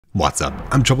What's up?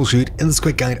 I'm Troubleshoot. In this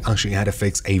quick guide, I'll show you how to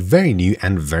fix a very new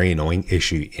and very annoying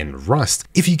issue in Rust.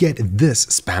 If you get this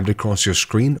spammed across your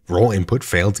screen, raw input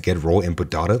failed to get raw input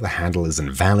data, the handle is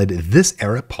invalid, this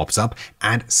error pops up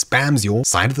and spams your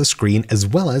side of the screen as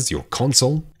well as your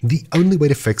console. The only way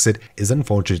to fix it is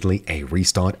unfortunately a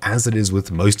restart, as it is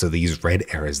with most of these red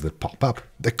errors that pop up.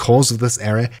 The cause of this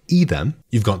error, either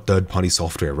you've got third-party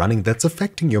software running that's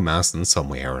affecting your mouse in some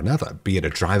way or another, be it a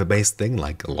driver-based thing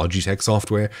like Logitech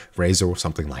software, Razer or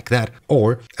something like that,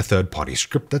 or a third-party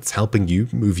script that's helping you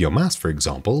move your mouse, for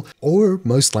example, or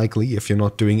most likely, if you're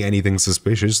not doing anything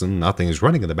suspicious and nothing is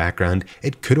running in the background,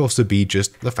 it could also be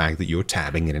just the fact that you're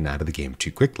tabbing in and out of the game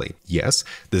too quickly. Yes,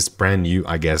 this brand new,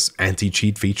 I guess,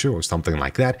 anti-cheat feature or something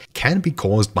like that can be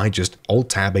caused by just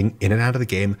alt-tabbing in and out of the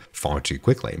game far too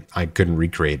quickly. I couldn't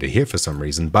recreate it here for some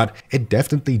reason, but it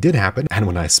definitely did happen, and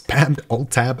when I spammed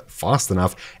alt-tab fast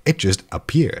enough, it just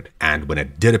appeared. And when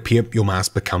it did appear, your mouse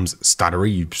becomes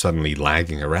stuttery, you're suddenly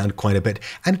lagging around quite a bit,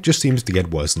 and it just seems to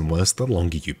get worse and worse the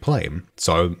longer you play.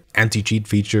 So, anti-cheat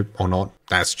feature or not,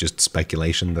 that's just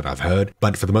speculation that I've heard,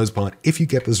 but for the most part, if you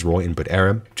get this raw input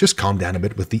error, just calm down a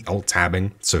bit with the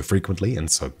alt-tabbing so frequently and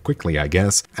so quickly, I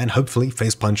guess, and hopefully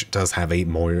Facepunch does have a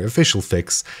more official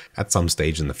fix at some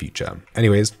stage in the future.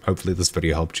 Anyways, hopefully this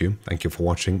video helped you. Thank you for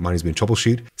watching. My name's been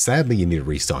Troubleshoot. Sadly, you need to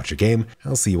restart your game.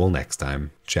 I'll see you all next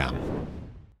time. Ciao.